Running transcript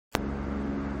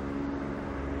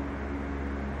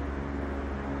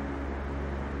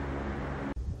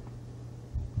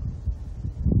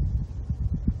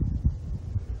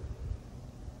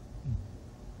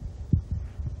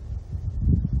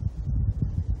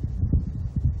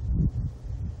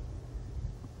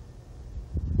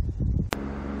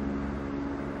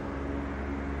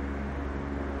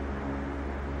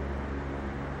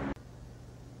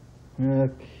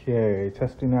Okay,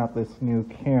 testing out this new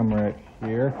camera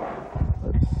here.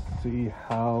 Let's see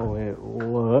how it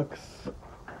looks.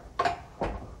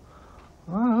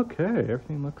 Oh, okay,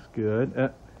 everything looks good.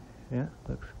 Yeah,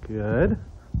 looks good.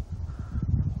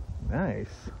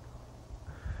 Nice.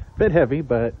 Bit heavy,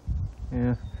 but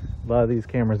yeah, a lot of these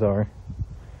cameras are.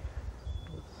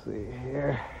 Let's see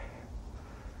here.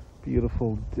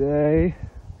 Beautiful day.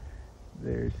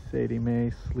 There's Sadie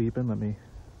Mae sleeping. Let me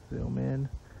zoom in.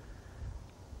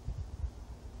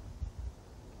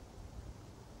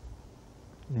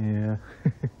 Yeah.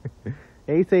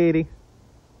 Hey, Sadie.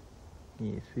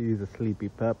 Yeah, she's a sleepy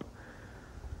pup.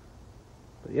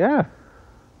 But yeah,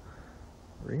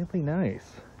 really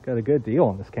nice. Got a good deal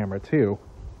on this camera too.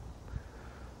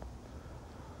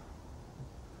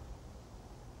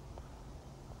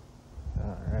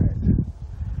 All right.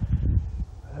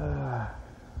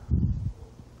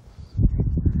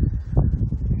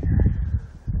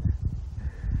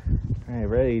 All right,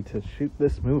 ready to shoot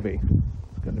this movie.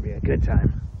 It's going to be a good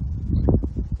time.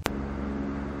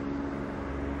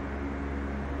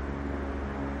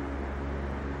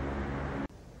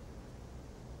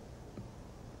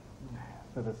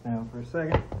 Set this down for a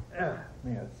second.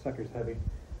 Man, this sucker's heavy.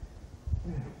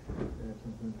 Grab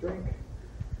something to drink.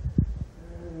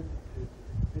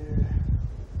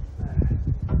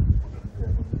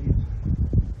 Grab one of these.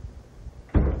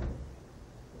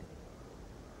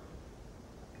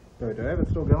 Do I have it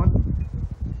still going?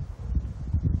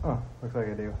 Oh, looks like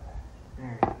I do.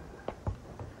 Alright.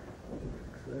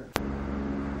 Fix that.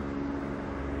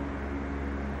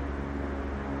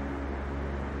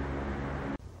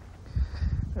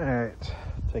 Alright,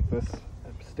 take this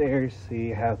upstairs, see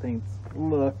how things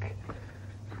look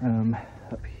from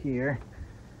up here.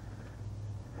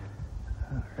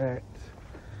 Alright.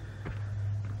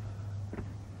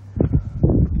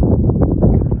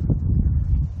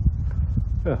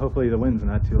 Hopefully the wind's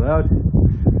not too loud.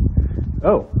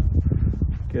 Oh,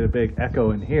 get a big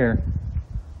echo in here.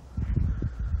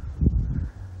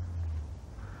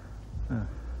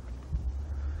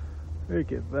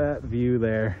 Look at that view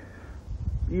there.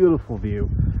 Beautiful view.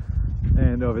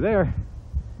 And over there,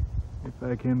 if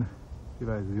I zoom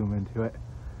into it,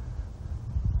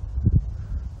 you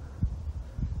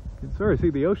can sort of see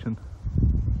the ocean.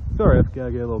 Sorry, I've got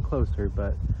to get a little closer,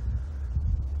 but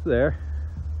it's there.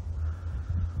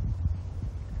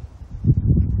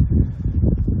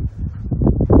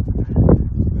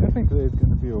 I think today's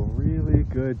going to be a really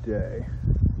good day.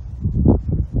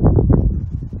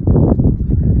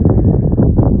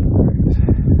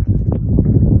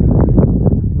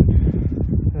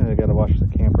 Wash the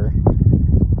camper.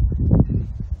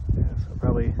 Yeah, so I'll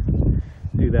probably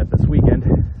do that this weekend.